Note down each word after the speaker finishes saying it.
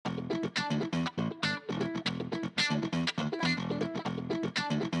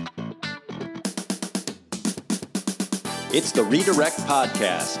It's the Redirect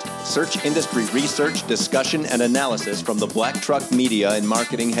Podcast. Search industry research, discussion, and analysis from the Black Truck Media and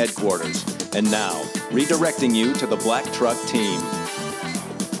Marketing Headquarters. And now, redirecting you to the Black Truck team.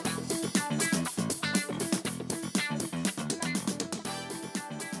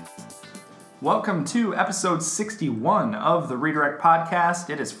 Welcome to episode 61 of the Redirect Podcast.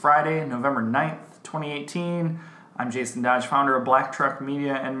 It is Friday, November 9th, 2018. I'm Jason Dodge, founder of Black Truck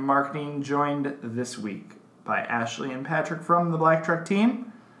Media and Marketing, joined this week by Ashley and Patrick from the Black Truck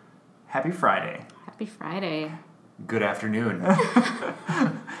team. Happy Friday. Happy Friday. Good afternoon.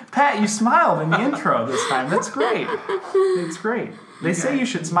 Pat, you smiled in the intro this time. That's great. It's great. They say you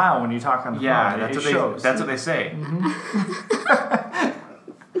should smile when you talk on the phone. That's what they say. Mm-hmm.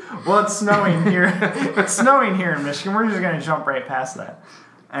 Well, it's snowing here. It's snowing here in Michigan. We're just going to jump right past that.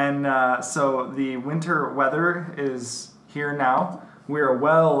 And so the winter weather is here now. We are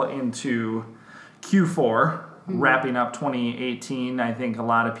well into Q4, wrapping up 2018. I think a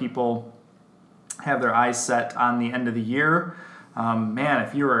lot of people have their eyes set on the end of the year. Man,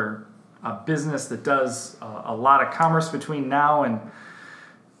 if you're a business that does a lot of commerce between now and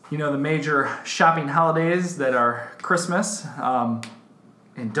the major shopping holidays that are Christmas,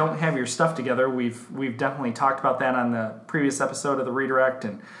 and don't have your stuff together, we've definitely talked about that on the previous episode of the Redirect,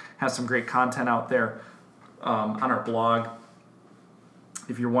 and have some great content out there on our blog.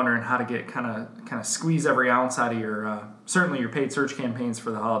 If you're wondering how to get kind of squeeze every ounce out of your certainly your paid search campaigns for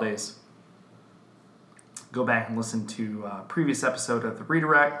the holidays, go back and listen to a previous episode of the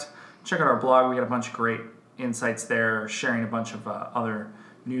Redirect. Check out our blog. We got a bunch of great insights there, sharing a bunch of other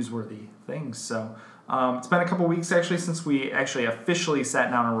newsworthy things. So it's been a couple weeks actually since we actually officially sat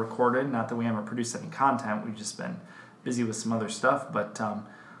down and recorded. Not that we haven't produced any content. We've just been busy with some other stuff. But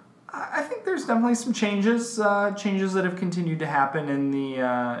I think there's definitely some changes that have continued to happen in the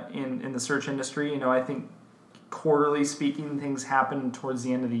in the search industry. I think quarterly speaking, things happen towards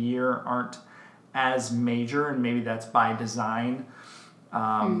the end of the year aren't as major, and maybe that's by design.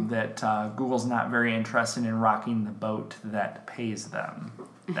 That Google's not very interested in rocking the boat that pays them.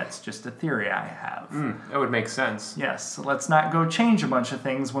 That's just a theory I have. That would make sense. Yes, so let's not go change a bunch of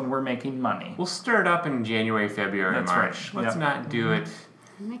things when we're making money. We'll stir it up in January, February, That's March. right. Let's not do it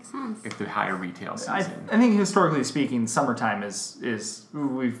That makes sense. if the higher retail season. I think historically speaking, summertime is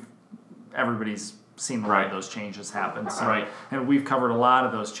everybody's seen a lot of those changes happen. So, right. And we've covered a lot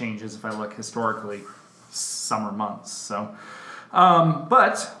of those changes if I look historically, summer months. So.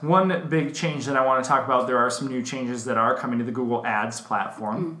 But one big change that I want to talk about, there are some new changes that are coming to the Google Ads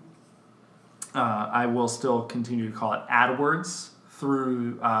platform. I will still continue to call it AdWords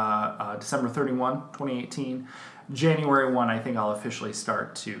through December 31, 2018. January 1, I think I'll officially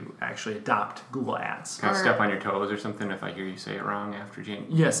start to actually adopt Google Ads. Can I step on your toes or something if I hear you say it wrong after January?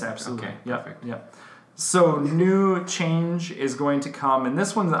 Yes, absolutely. Okay, perfect. Yep. So new change is going to come, and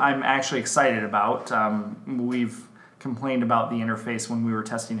this one I'm actually excited about. We've complained about the interface when we were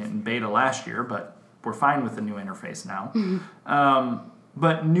testing it in beta last year, but we're fine with the new interface now.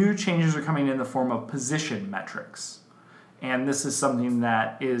 But new changes are coming in the form of position metrics. And this is something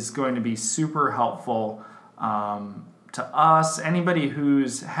that is going to be super helpful to us. Anybody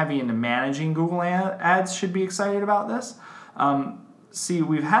who's heavy into managing Google Ads should be excited about this. See,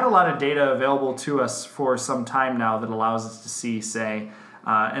 we've had a lot of data available to us for some time now that allows us to see, say,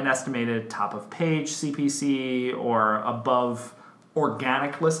 an estimated top of page CPC or above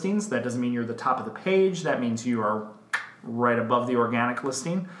organic listings. That doesn't mean you're the top of the page. That means you are right above the organic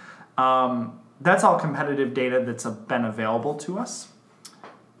listing. That's all competitive data that's been available to us,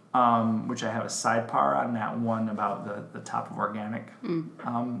 which I have a sidebar on that one about the top of organic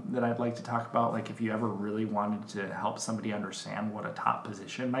that I'd like to talk about. Like if you ever really wanted to help somebody understand what a top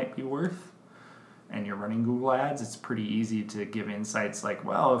position might be worth, and you're running Google Ads, it's pretty easy to give insights like,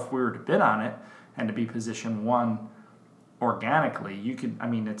 well, if we were to bid on it and to be position one organically, you could,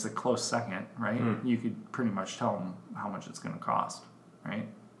 it's a close second, right? You could pretty much tell them how much it's going to cost, right?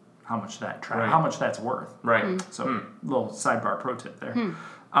 How much how much that's worth. Right. So little sidebar pro tip there.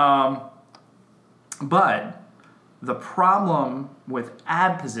 But the problem with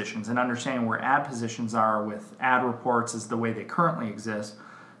ad positions and understanding where ad positions are with ad reports is the way they currently exist,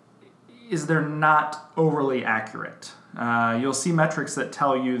 is they're not overly accurate. You'll see metrics that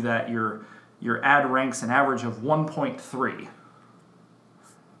tell you that your ad ranks an average of 1.3.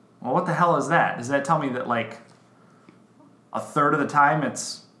 Well, what the hell is that? Does that tell me that like a third of the time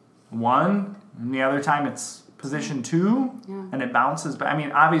it's 1 and the other time it's position 2 and it bounces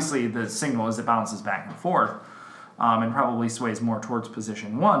back? Obviously the signal is it bounces back and forth and probably sways more towards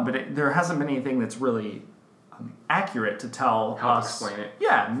position 1, but there hasn't been anything that's really accurate to tell Help us. explain it.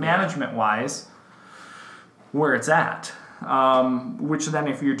 Yeah, management-wise, where it's at. Which then,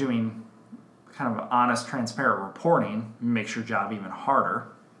 if you're doing kind of honest, transparent reporting, makes your job even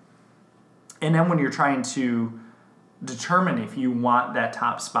harder. And then when you're trying to determine if you want that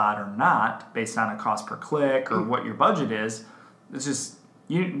top spot or not, based on a cost per click or what your budget is, it's just,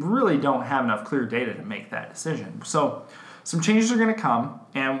 you really don't have enough clear data to make that decision. So some changes are going to come,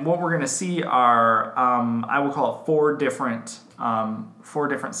 and what we're going to see are, I will call it four different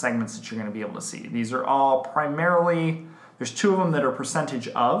segments that you're going to be able to see. These are all primarily, there's two of them that are percentage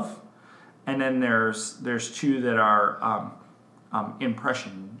of, and then there's two that are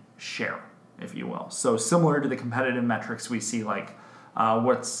impression share, if you will. So similar to the competitive metrics we see, like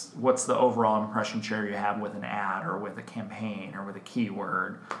what's the overall impression share you have with an ad or with a campaign or with a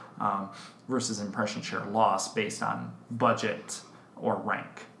keyword versus impression share loss based on budget or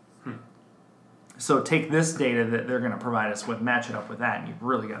rank. So take this data that they're going to provide us with, match it up with that, and you've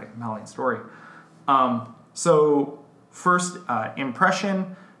really got a compelling story. So first,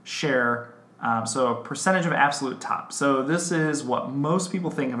 impression share. So a percentage of absolute top. So this is what most people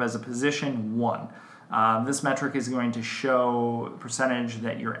think of as a position 1. This metric is going to show percentage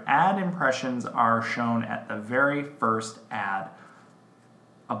that your ad impressions are shown at the very first ad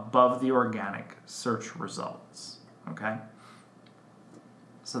above the organic search results. Okay?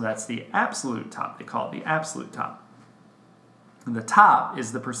 So that's the absolute top. They call it the absolute top. The top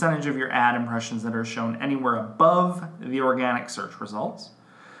is the percentage of your ad impressions that are shown anywhere above the organic search results.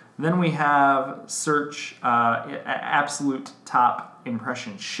 Then we have search absolute top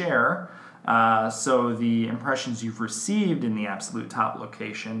impression share. So the impressions you've received in the absolute top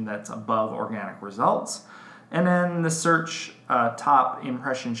location that's above organic results. And then the search top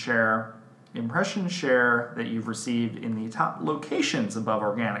impression share that you've received in the top locations above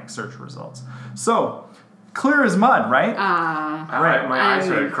organic search results. So clear as mud, right? Right, my eyes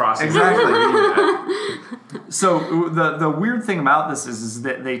started crossing. Exactly. So the weird thing about this is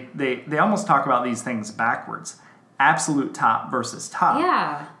that they almost talk about these things backwards. Absolute top versus top.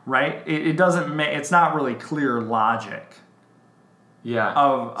 Yeah. Right? It doesn't it's not really clear logic. Yeah.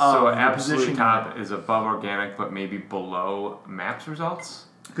 So the absolute top is above organic, but maybe below Maps results.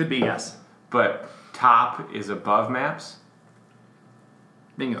 Could be, yes. But top is above Maps.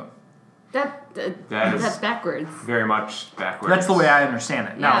 Bingo. That's backwards. Very much backwards. That's the way I understand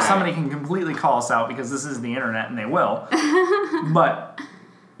it. Now, Yeah. somebody can completely call us out because this is the internet, and they will. But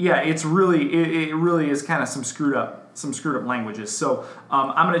yeah, it really is kind of some screwed up languages. So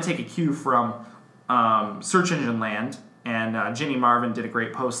I'm going to take a cue from Search Engine Land, and Ginny Marvin did a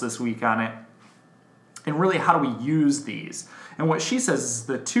great post this week on it. And really, how do we use these? And what she says is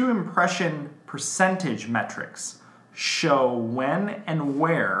the two impression percentage metrics show when and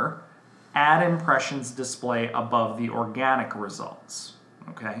where ad impressions display above the organic results.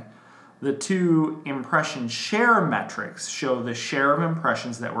 Okay? The two impression share metrics show the share of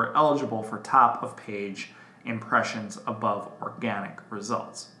impressions that were eligible for top of page impressions above organic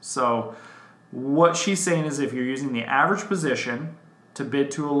results. So what she's saying is if you're using the average position to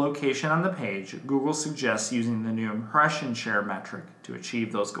bid to a location on the page, Google suggests using the new impression share metric to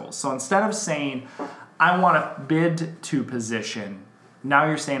achieve those goals. So instead of saying, I want to bid to position, now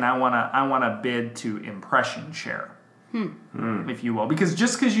you're saying I want to bid to impression share, if you will. Because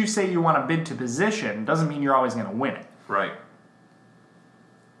just because you say you want to bid to position doesn't mean you're always going to win it. Right.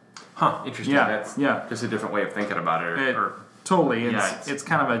 Huh, interesting. Yeah, That's yeah. just a different way of thinking about it. Totally. Yeah, It's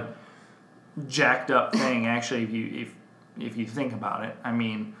kind of a jacked up thing, actually, if you think about it. I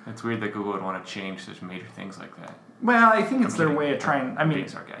mean... It's weird that Google would want to change such major things like that. Well, I think it's their kidding. way of trying... I I'm mean... being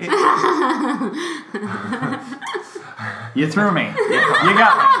sarcastic. You threw me. You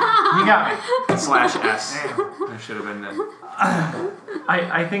got me. /S. There should have been that.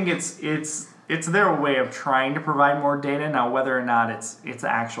 I think it's their way of trying to provide more data. Now, whether or not it's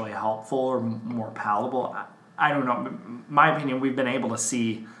actually helpful or more palatable, I don't know. In my opinion, we've been able to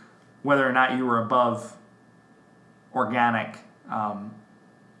see whether or not you were above organic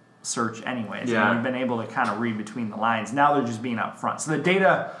search anyways. Yeah. And we've been able to kind of read between the lines. Now they're just being upfront. So the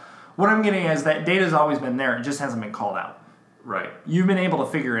data, what I'm getting at is that data's always been there. It just hasn't been called out. Right. You've been able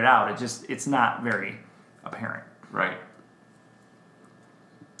to figure it out. It's not very apparent. Right.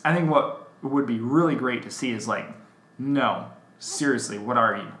 I think what would be really great to see is like, no, seriously, what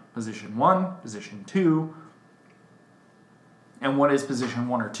are you? Position 1, position 2, and what is position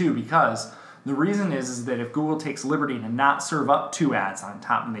 1 or 2? Because the reason is that if Google takes liberty to not serve up 2 ads on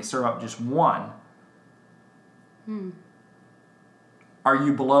top and they serve up just 1, are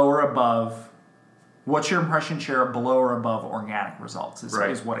you below or above? What's your impression share below or above organic results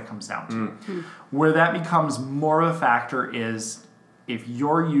is what it comes down to. Where that becomes more of a factor is if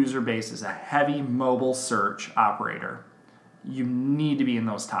your user base is a heavy mobile search operator, you need to be in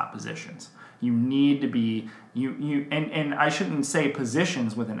those top positions. You need to be, and I shouldn't say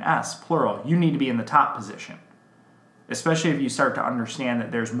positions with an S, plural. You need to be in the top position, especially if you start to understand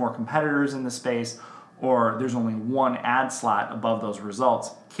that there's more competitors in the space, or there's only one ad slot above those results.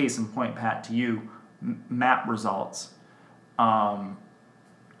 Case in point, Pat, to you, map results.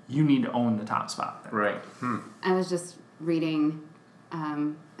 You need to own the top spot there. Right. I was just reading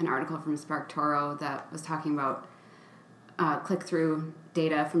an article from SparkToro that was talking about click-through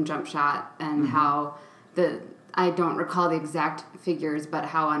data from JumpShot and how I don't recall the exact figures, but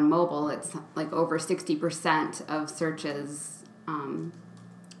how on mobile it's like over 60% of searches on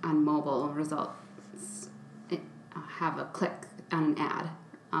mobile results have a click on an ad.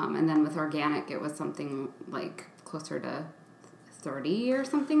 And then with organic, it was something like closer to 30 or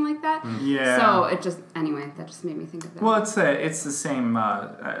something like that. Yeah. So it just, anyway, that just made me think of that. Well, it's the same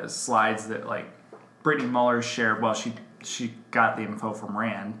slides that like Brittany Muller shared. Well, she got the info from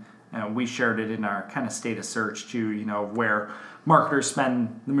Rand, and we shared it in our kind of state of search too. Where marketers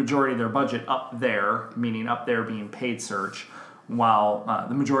spend the majority of their budget up there, meaning up there being paid search, while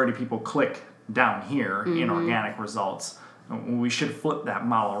the majority of people click down here in organic results. We should flip that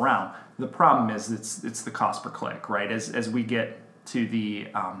model around. The problem is it's the cost per click, right? As we get to the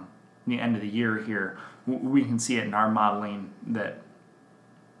end of the year here, we can see it in our modeling that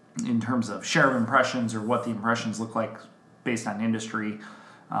in terms of share of impressions or what the impressions look like based on industry,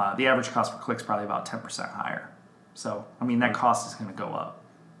 the average cost per click is probably about 10% higher. So, that cost is going to go up.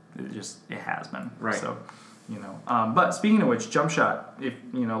 It has been. Right. So, but speaking of which, JumpShot, if,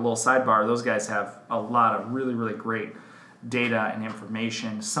 a little sidebar, those guys have a lot of really, really great data and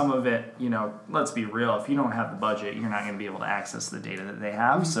information. Some of it, let's be real, if you don't have the budget, you're not going to be able to access the data that they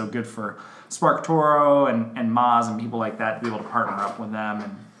have. So good for SparkToro and Moz and people like that to be able to partner up with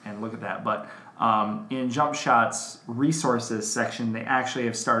them and look at that. But in JumpShot's resources section, they actually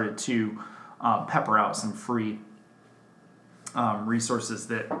have started to pepper out some free resources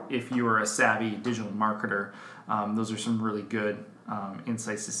that if you are a savvy digital marketer, those are some really good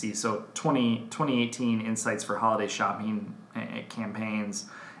insights to see. So 2018 insights for holiday shopping campaigns,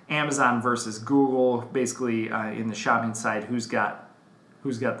 Amazon versus Google, basically in the shopping side, who's got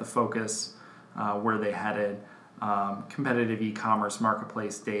the focus, where they headed, competitive e-commerce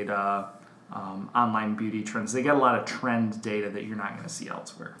marketplace data, online beauty trends. They got a lot of trend data that you're not going to see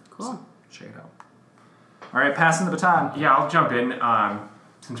elsewhere. Cool. So check it out. All right, passing the baton. Yeah, I'll jump in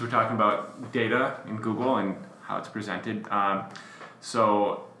since we're talking about data in Google and how it's presented.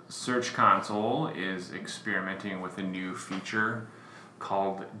 So Search Console is experimenting with a new feature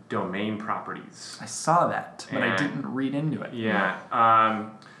called domain properties. I saw that, but I didn't read into it. Yeah.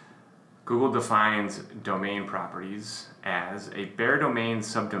 Google defines domain properties as a bare domain or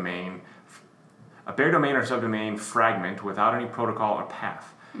subdomain fragment without any protocol or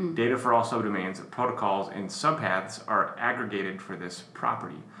path. Data for all subdomains, protocols, and subpaths are aggregated for this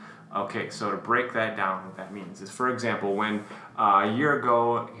property. Okay, so to break that down, what that means is, for example, when a year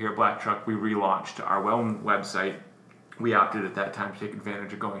ago here at Black Truck we relaunched our website, we opted at that time to take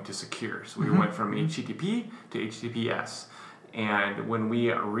advantage of going to secure. So we went from HTTP to HTTPS. And when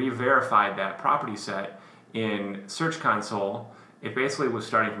we re-verified that property set in Search Console, it basically was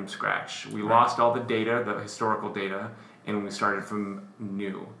starting from scratch. We lost all the data, the historical data, and we started from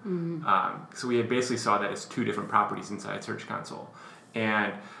new. So we had basically saw that as two different properties inside Search Console.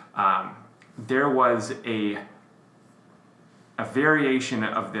 And there was a variation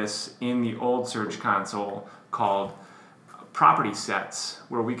of this in the old Search Console called property sets,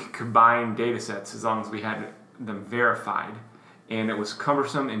 where we could combine data sets as long as we had them verified. And it was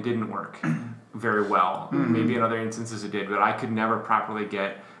cumbersome and didn't work very well. Maybe in other instances it did, but I could never properly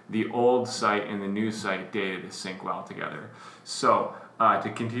get the old site and the new site data to sync well together. So to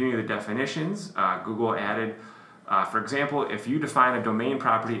continue the definitions, Google added, for example, if you define a domain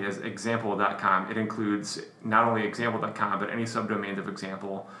property as example.com, it includes not only example.com, but any subdomains of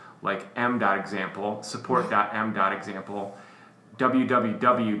example, like m.example, support.m.example,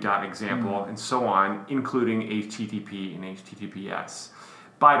 www.example, and so on, including HTTP and HTTPS.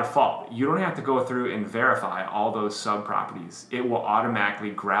 By default, you don't have to go through and verify all those sub-properties. It will automatically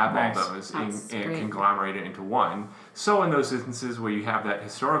grab all those and conglomerate it into one. So in those instances where you have that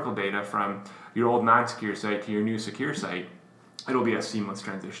historical data from your old non-secure site to your new secure site, it'll be a seamless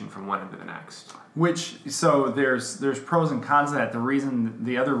transition from one end to the next. So there's pros and cons to that.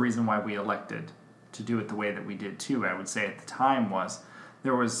 The other reason why we elected to do it the way that we did too, I would say at the time, was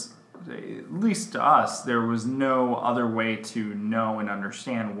there was, at least to us, there was no other way to know and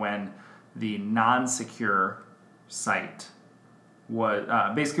understand when the non-secure site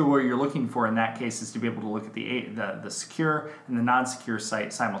basically what you're looking for in that case is to be able to look at the secure and the non-secure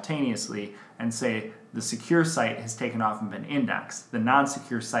site simultaneously and say the secure site has taken off and been indexed. The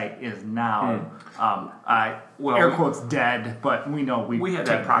non-secure site is now air quotes dead, but we know we had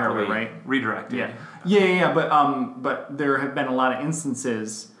that properly redirected. Yeah. But there have been a lot of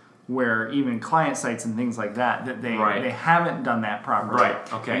instances where even client sites and things like that they haven't done that properly.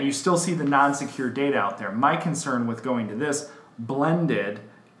 Right. Okay. And you still see the non-secure data out there. My concern with going to this blended,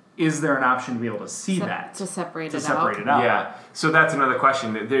 is there an option to be able to see that? To separate it out? Yeah. So that's another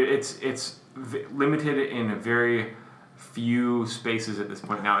question. It's limited in a very few spaces at this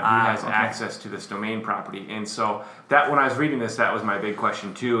point now. Who has access to this domain property? And so that when I was reading this, that was my big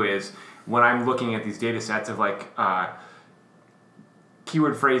question too. Is when I'm looking at these data sets of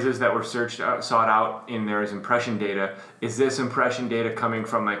keyword phrases that were sought out in there as impression data. Is this impression data coming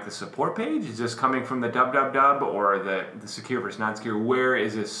from like the support page? Is this coming from the www or the secure versus non-secure? Where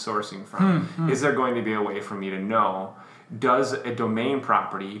is this sourcing from? Is there going to be a way for me to know? Does a domain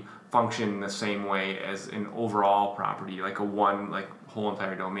property function the same way as an overall property, like a whole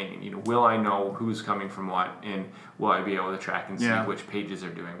entire domain? Will I know who's coming from what, and will I be able to track and see which pages are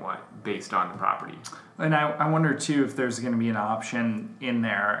doing what based on the property? And I wonder too if there's going to be an option in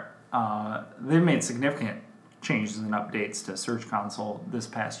there. They've made significant changes and updates to Search Console this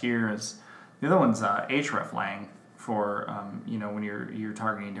past year. The other one's hreflang for when you're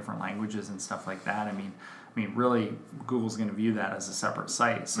targeting different languages and stuff like that. I mean, really, Google's going to view that as a separate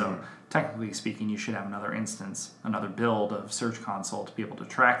site. So technically speaking, you should have another instance, another build of Search Console to be able to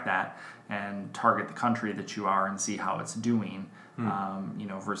track that and target the country that you are and see how it's doing.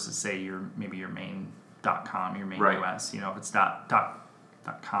 Versus say your main.com, your main US. If it's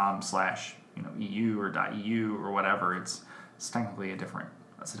 .com / EU or .eu or whatever, it's technically a different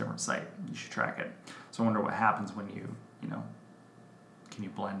site. You should track it. So I wonder what happens when you can you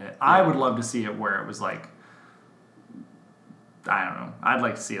blend it? I would love to see it where it was like, I don't know. I'd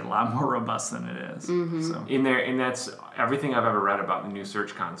like to see it a lot more robust than it is. So in there, and that's everything I've ever read about the new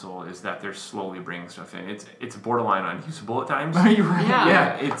Search Console is that they're slowly bringing stuff in. It's borderline unusable at times. Are you right?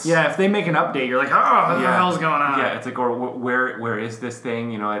 Yeah. If they make an update, you're like, what the hell's going on? Yeah, it's like, or where is this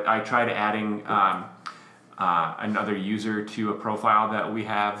thing? I tried adding another user to a profile that we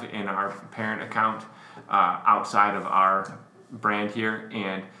have in our parent account outside of our brand here,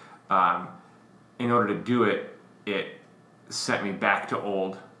 and in order to do it, it sent me back to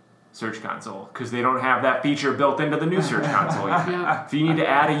old Search Console because they don't have that feature built into the new Search Console yet. If you need to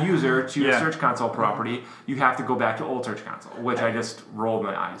add a user to a Search Console property, you have to go back to old Search Console, which I just rolled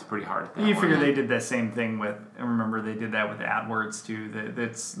my eyes pretty hard at that. You figure they did the same thing with, and remember they did that with AdWords too.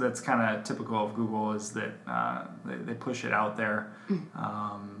 That's kind of typical of Google, is that they push it out there.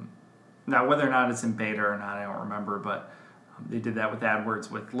 Now whether or not it's in beta or not, I don't remember, but they did that with AdWords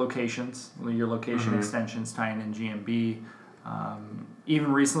with locations, your location extensions tying in GMB.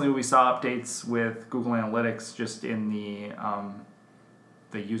 Even recently, we saw updates with Google Analytics just in the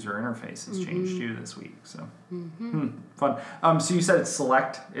user interface has changed too this week. So fun. So you said it's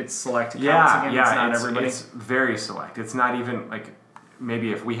select accounts again. It's not everybody. It's very select. It's not even like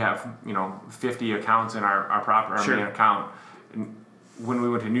maybe if we have 50 accounts in our main account. And when we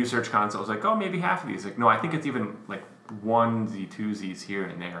went to new Search Console, it was like, maybe half of these. Like, no, I think it's even like onesie, twosies here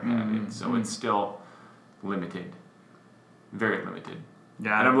and there have it. So it's still limited. Very limited.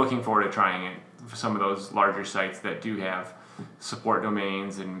 Yeah. And I'm looking forward to trying it for some of those larger sites that do have support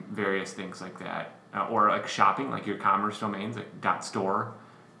domains and various things like that. Or like shopping, like your commerce domains, like .store.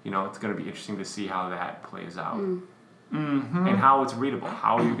 It's going to be interesting to see how that plays out. And how it's readable.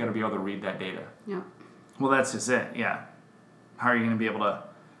 How are you going to be able to read that data? Yep. Well, that's just it, yeah. How are you going to be able to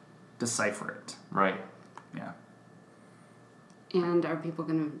decipher it? Right. Yeah. And are people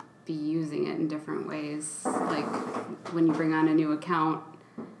going to be using it in different ways? Like when you bring on a new account,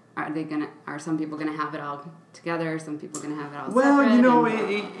 are some people gonna have it all together? Some people gonna have it all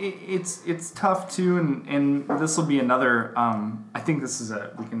separate? It's tough too, and this will be another. I think this is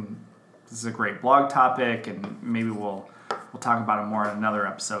a great blog topic, and maybe we'll talk about it more in another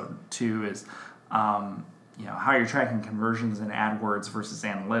episode too. Is how you're tracking conversions in AdWords versus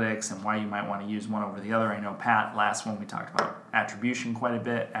analytics, and why you might want to use one over the other. I know, Pat, last one we talked about attribution quite a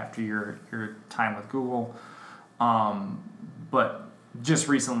bit after your time with Google. But just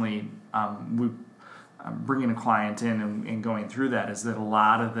recently, bringing a client in and going through that, is that a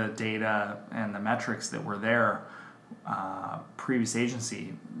lot of the data and the metrics that were there previous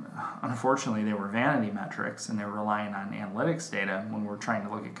agency, unfortunately, they were vanity metrics, and they were relying on analytics data when we're trying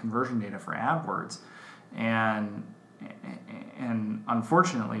to look at conversion data for AdWords. And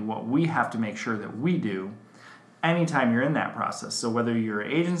unfortunately, what we have to make sure that we do anytime you're in that process. So whether you're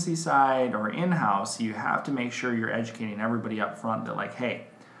agency side or in-house, you have to make sure you're educating everybody up front that like, hey,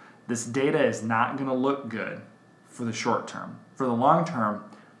 this data is not going to look good for the short term. For the long term,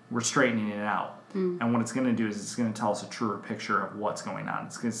 we're straightening it out. And what it's going to do is it's going to tell us a truer picture of what's going on.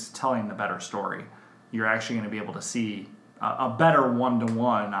 It's telling the better story. You're actually going to be able to see a better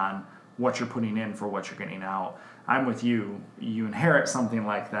one-to-one on what you're putting in for what you're getting out. I'm with you. You inherit something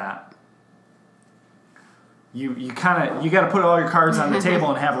like that. You got to put all your cards on the table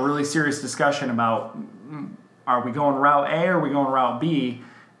and have a really serious discussion about, are we going route A or are we going route B?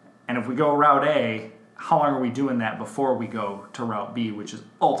 And if we go route A, how long are we doing that before we go to route B, which is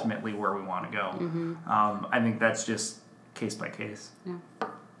ultimately where we want to go? I think that's just case by case. Yeah.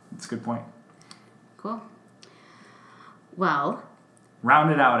 That's a good point. Cool. Well,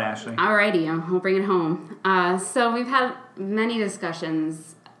 round it out, Ashley. Alrighty, I'll bring it home. So we've had many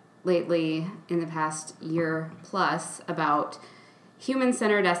discussions lately in the past year plus about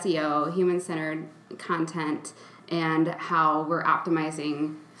human-centered SEO, human-centered content, and how we're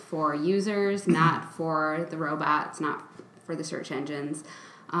optimizing for users, not for the robots, not for the search engines.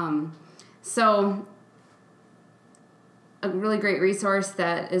 So a really great resource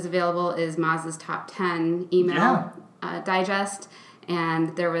that is available is Moz's Top 10 email digest.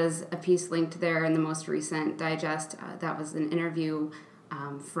 And there was a piece linked there in the most recent digest. That was an interview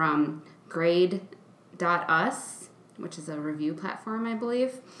from Grade.us, which is a review platform, I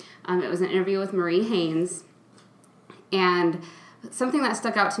believe. It was an interview with Marie Haynes. And something that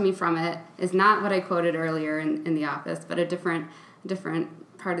stuck out to me from it is not what I quoted earlier in The Office, but a different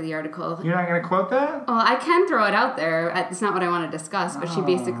part of the article. You're not going to quote that? Well, I can throw it out there. It's not what I want to discuss, but she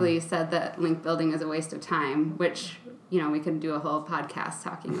basically said that link building is a waste of time, which, we could do a whole podcast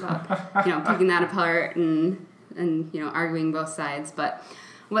talking about, picking that apart and arguing both sides. But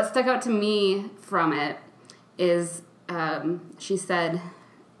what stuck out to me from it is she said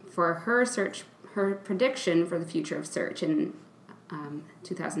for her prediction for the future of search in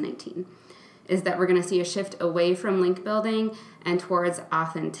 2019 is that we're going to see a shift away from link building and towards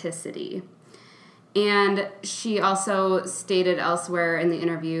authenticity. And she also stated elsewhere in the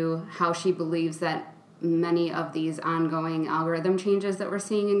interview how she believes that many of these ongoing algorithm changes that we're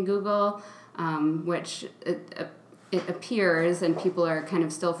seeing in Google, which it appears, and people are kind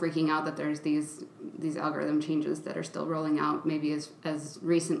of still freaking out that there's these algorithm changes that are still rolling out, maybe as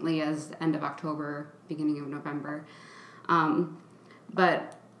recently as end of October, beginning of November.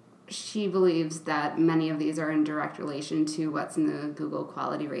 But she believes that many of these are in direct relation to what's in the Google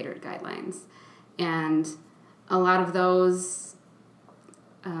Quality Rater guidelines. And a lot of those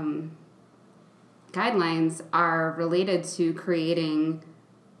guidelines are related to creating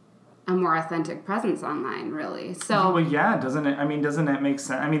a more authentic presence online, really. So, well, yeah, doesn't it make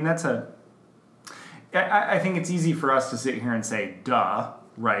sense? I mean, I think it's easy for us to sit here and say, duh,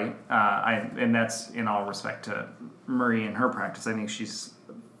 right? And that's in all respect to Marie and her practice. I think she's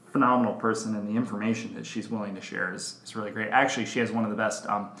a phenomenal person, and the information that she's willing to share is really great. Actually, she has one of the best,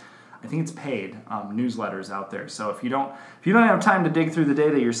 I think it's paid, newsletters out there. So if you don't have time to dig through the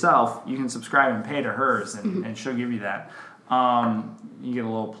data yourself, you can subscribe and pay to hers, and she'll give you that. You get a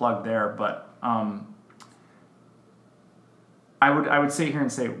little plug there, but I would sit here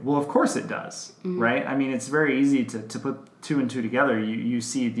and say, well, of course it does, right? I mean, it's very easy to put two and two together. You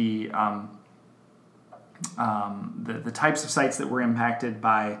see the types of sites that were impacted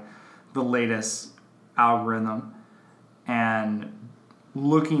by the latest algorithm, and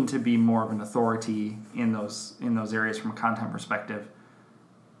looking to be more of an authority in those areas from a content perspective,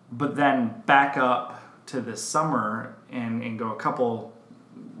 but then back up to this summer and go a couple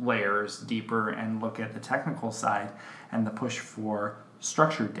layers deeper and look at the technical side and the push for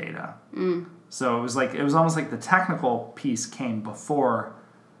structured data. So it was almost like the technical piece came before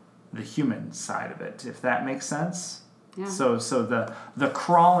the human side of it, if that makes sense. Yeah. So the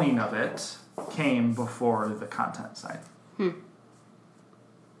crawling of it came before the content side.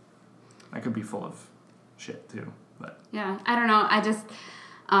 That could be full of shit too, but yeah, I don't know. I just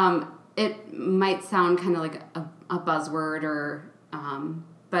it might sound kind of like a buzzword, or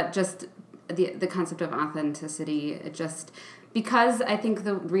but just the concept of authenticity. It just, because I think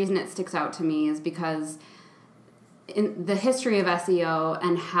the reason it sticks out to me is because in the history of SEO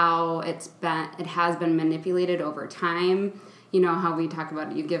and how it has been manipulated over time. You know how we talk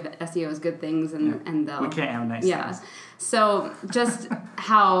about it, you give SEOs good things and they'll... We can't have nice things. So just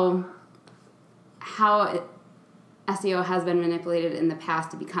how SEO has been manipulated in the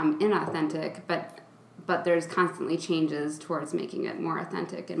past to become inauthentic, but there's constantly changes towards making it more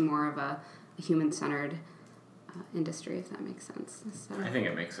authentic and more of a human-centered industry, if that makes sense. So, I think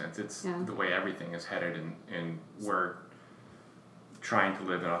it makes sense. It's Yeah. the way everything is headed, and we're trying to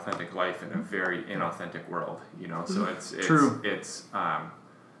live an authentic life in a very inauthentic world, you know. So it's True. It's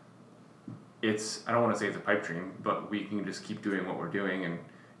I don't want to say it's a pipe dream, but we can just keep doing what we're doing, and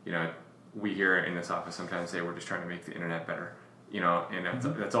you know, we here in this office sometimes say we're just trying to make the internet better, you know, and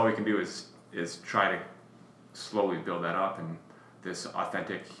that's all we can do is try to slowly build that up, and this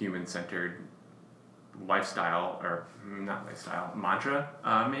authentic, human-centered lifestyle, or not lifestyle, mantra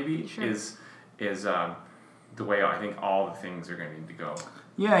maybe Sure. is the way I think all the things are going to need to go.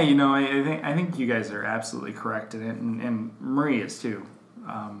 Yeah, you know, I think you guys are absolutely correct in it, and Marie is too.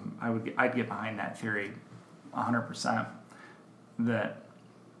 I'd get behind that theory 100%. That,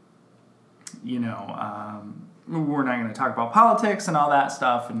 you know, we're not going to talk about politics and all that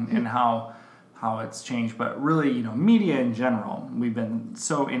stuff and how it's changed, but really, you know, media in general. We've been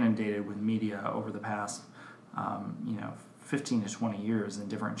so inundated with media over the past, 15 to 20 years in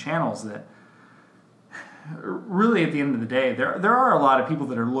different channels that really at the end of the day, there are a lot of people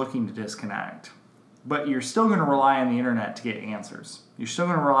that are looking to disconnect. But you're still going to rely on the internet to get answers. You're still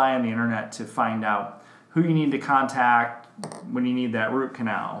going to rely on the internet to find out who you need to contact when you need that root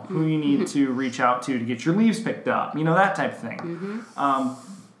canal, who you need to reach out to get your leaves picked up, you know, that type of thing.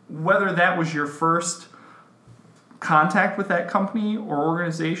 Whether that was your first contact with that company or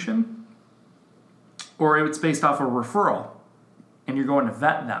organization, or it's based off a referral, and you're going to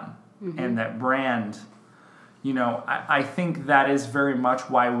vet them, and that brand. You know, I think that is very much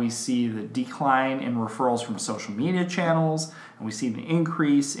why we see the decline in referrals from social media channels, and we see the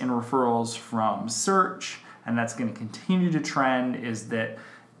increase in referrals from search, and that's going to continue to trend, is that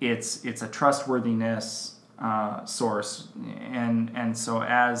it's a trustworthiness source, and so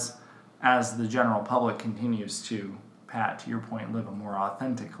as the general public continues to, Pat, to your point, live a more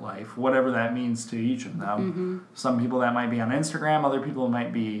authentic life, whatever that means to each of them. Some people that might be on Instagram, other people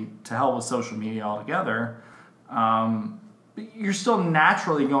might be to hell with social media altogether. You're still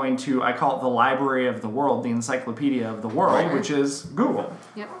naturally going to, I call it the library of the world, the encyclopedia of the world, which is Google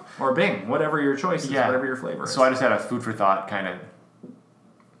or Bing, whatever your choice is, whatever your flavor is. So I just had a food for thought kind of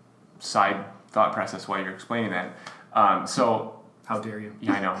side thought process while you're explaining that. How dare you?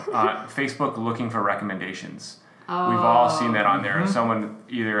 Yeah, I know. Facebook looking for recommendations. We've all seen that on there. Someone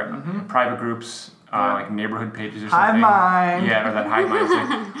either private groups, like neighborhood pages or something. Hive mind. Yeah, or that hive mind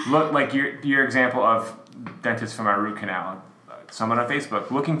thing. Look, like your example of dentist for my root canal. Someone on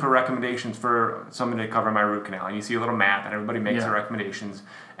Facebook looking for recommendations for someone to cover my root canal, and you see a little map, and everybody makes their recommendations.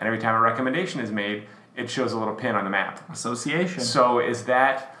 And every time a recommendation is made, it shows a little pin on the map. Association. So is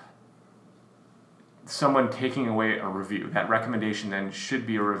that someone taking away a review? That recommendation then should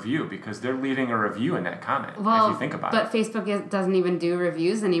be a review, because they're leaving a review in that comment, if you think about it. But Facebook doesn't even do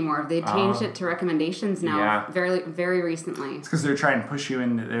reviews anymore. They changed it to recommendations now, very, very recently. It's because they're trying to push you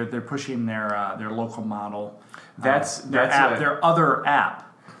in. They're pushing their local model. Their other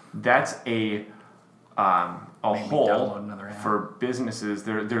app. That's a hole another app. for businesses.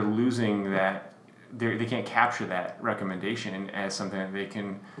 They're losing that. They can't capture that recommendation as something that they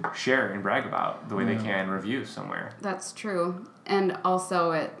can share and brag about the way they can reviews somewhere. That's true, and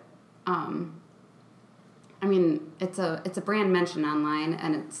also it. I mean, it's a brand mention online,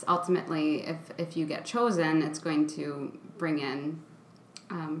 and it's ultimately, if you get chosen, it's going to bring in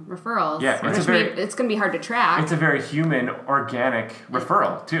referrals. Yeah, it's going to be hard to track. It's a very human, organic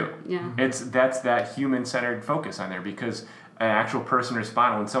referral too. Yeah, that's that human-centered focus on there, because an actual person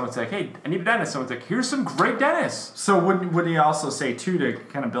responded when someone's like, "Hey, I need a dentist." Someone's like, "Here's some great dentists." So would he also say too, to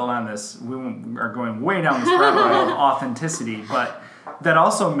kind of build on this? We are going way down this rabbit hole of authenticity, but that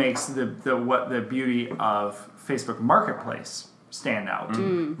also makes the beauty of Facebook Marketplace stand out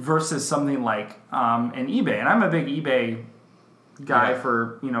versus something like an eBay. And I'm a big eBay guy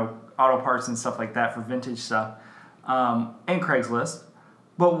for auto parts and stuff like that, for vintage stuff, and Craigslist.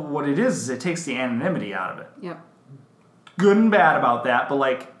 But what it is it takes the anonymity out of it. Yep. Good and bad about that, but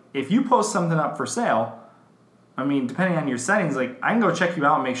like if you post something up for sale, I mean, depending on your settings, like I can go check you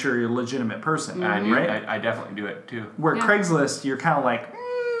out and make sure you're a legitimate person, right? I definitely do it too. Where Craigslist, you're kind of like,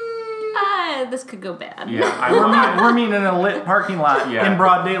 this could go bad. Yeah, we're meeting in a lit parking lot in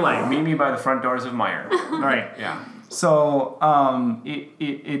broad daylight. Meet me by the front doors of Meijer. Right. Yeah. So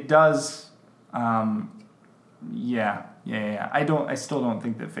it does, I still don't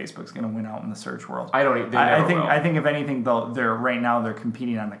think that Facebook's going to win out in the search world. I don't. I think if anything, they're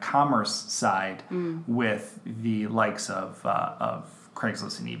competing on the commerce side with the likes of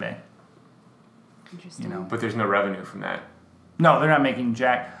Craigslist and eBay. Interesting. But there's no revenue from that. No, they're not making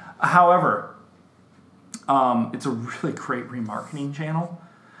jack. However, it's a really great remarketing channel,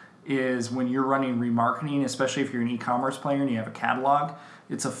 is when you're running remarketing, especially if you're an e-commerce player and you have a catalog,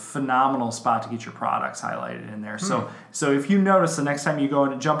 it's a phenomenal spot to get your products highlighted in there. So if you notice the next time you go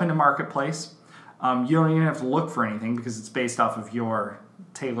and jump into Marketplace, you don't even have to look for anything because it's based off of your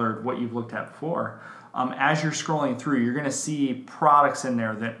tailored, what you've looked at before. As you're scrolling through, you're going to see products in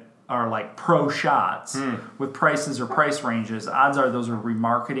there that are like pro shots with prices or price ranges. Odds are those are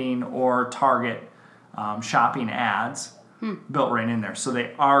remarketing or target shopping ads built right in there. So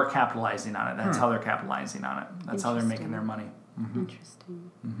they are capitalizing on it. That's how they're capitalizing on it. That's how they're making their money.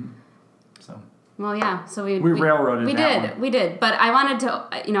 Interesting. So Well, yeah. So we railroaded that We did. But I wanted to,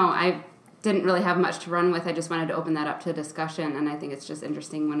 I didn't really have much to run with. I just wanted to open that up to discussion. And I think it's just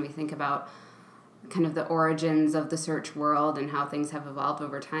interesting when we think about kind of the origins of the search world and how things have evolved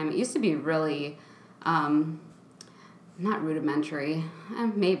over time. It used to be really, not rudimentary,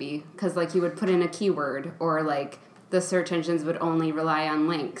 maybe, because like you would put in a keyword or like the search engines would only rely on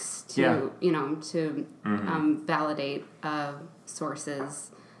links to, validate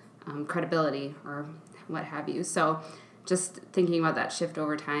sources, credibility or what have you. So just thinking about that shift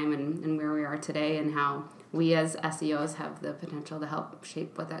over time and where we are today and how we as SEOs have the potential to help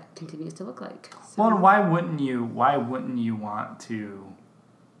shape what that continues to look like. So, well, and why wouldn't you want to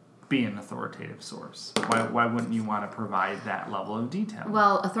be an authoritative source? Why wouldn't you want to provide that level of detail?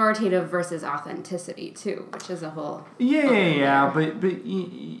 Well, authoritative versus authenticity too, which is a whole but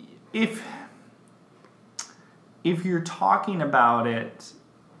if you're talking about it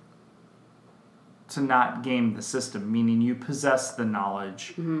to not game the system, meaning you possess the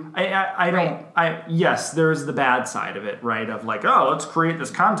knowledge. Yes, there's the bad side of it, right? Of like, oh, let's create this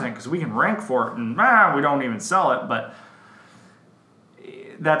content because we can rank for it and we don't even sell it, but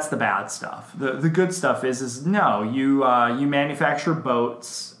that's the bad stuff. The good stuff is no, you manufacture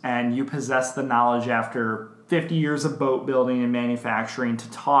boats and you possess the knowledge after 50 years of boat building and manufacturing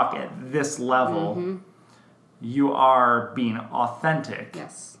to talk at this level. You are being authentic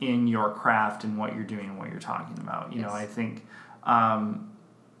in your craft and what you're doing and what you're talking about. You know, I think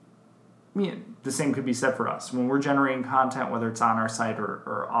the same could be said for us. When we're generating content, whether it's on our site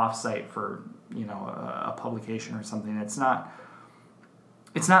or off-site for, a publication or something, it's not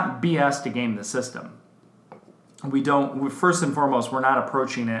BS to game the system. First and foremost, we're not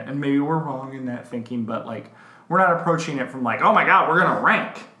approaching it, and maybe we're wrong in that thinking, but like, we're not approaching it from like, oh my God, we're going to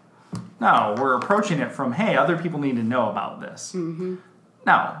rank. No, we're approaching it from, hey, other people need to know about this.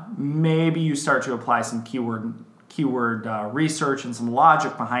 Now, maybe you start to apply some keyword research and some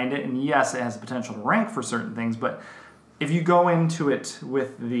logic behind it, and yes, it has the potential to rank for certain things, but if you go into it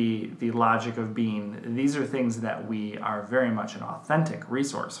with the logic of being, these are things that we are very much an authentic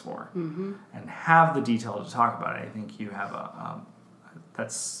resource for, and have the detail to talk about it, I think you have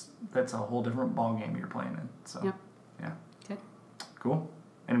that's a whole different ballgame you're playing in. So, yeah. Good. Cool.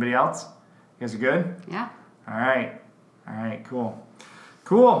 Anybody else? You guys are good? Yeah. All right, cool.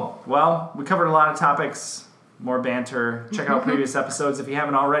 Well, we covered a lot of topics, more banter. Check out previous episodes if you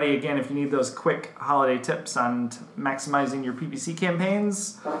haven't already. Again, if you need those quick holiday tips on maximizing your PPC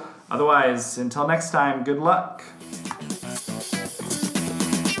campaigns. Otherwise, until next time, good luck.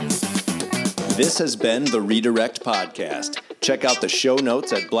 This has been the Redirect Podcast. Check out the show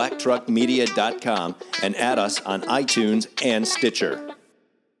notes at blacktruckmedia.com and add us on iTunes and Stitcher.